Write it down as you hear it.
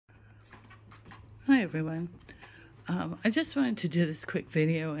Hi everyone. I just wanted to do this quick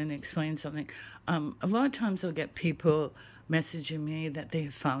video and explain something. A lot of times I'll get people messaging me that they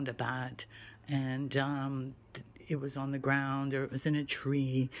have found a bat and it was on the ground or it was in a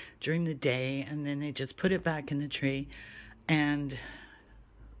tree during the day, and then they just put it back in the tree and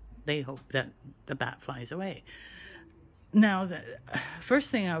they hope that the bat flies away. Now, the first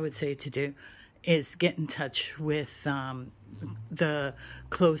thing I would say to do is get in touch with the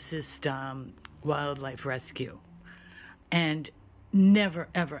closest wildlife rescue, and never,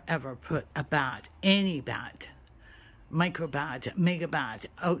 ever, ever put a bat, any bat, microbat, megabat,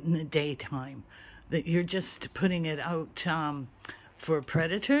 out in the daytime. That you're just putting it out for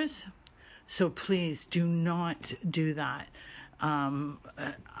predators. So please do not do that.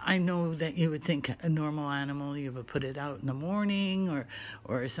 I know that you would think a normal animal, you would put it out in the morning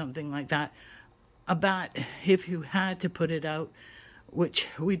or something like that. A bat, if you had to put it out, which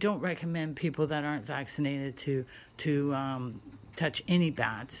we don't recommend people that aren't vaccinated to touch any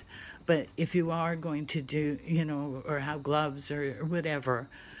bats, but if you are going to do, or have gloves or whatever,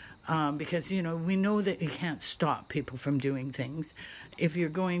 because, we know that you can't stop people from doing things. If you're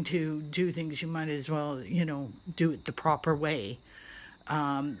going to do things, you might as well, do it the proper way.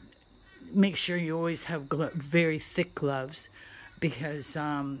 Make sure you always have very thick gloves, because,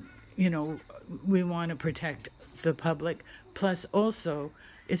 we want to protect the public. Plus also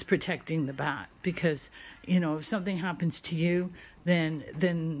it's protecting the bat, because, if something happens to you,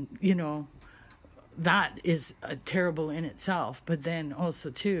 then, that is terrible in itself. But then also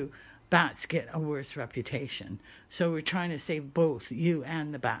too, bats get a worse reputation. So we're trying to save both you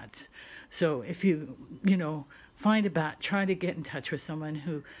and the bats. So if you, find a bat, try to get in touch with someone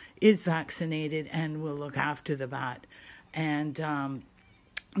who is vaccinated and will look after the bat. And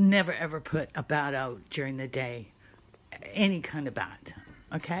never ever put a bat out during the day, any kind of bat.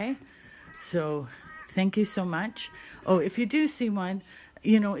 Okay? So thank you so much. Oh, if you do see one,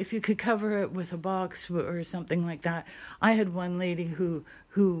 if you could cover it with a box or something like that. I had one lady who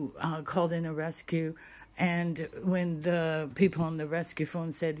called in a rescue, and when the people on the rescue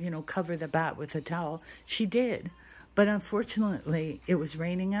phone said, cover the bat with a towel, she did. But unfortunately, it was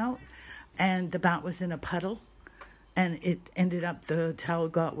raining out, and the bat was in a puddle, and it ended up, the towel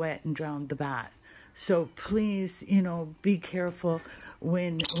got wet and drowned the bat. So please, be careful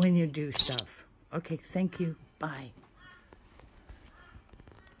when you do stuff. Okay, thank you. Bye.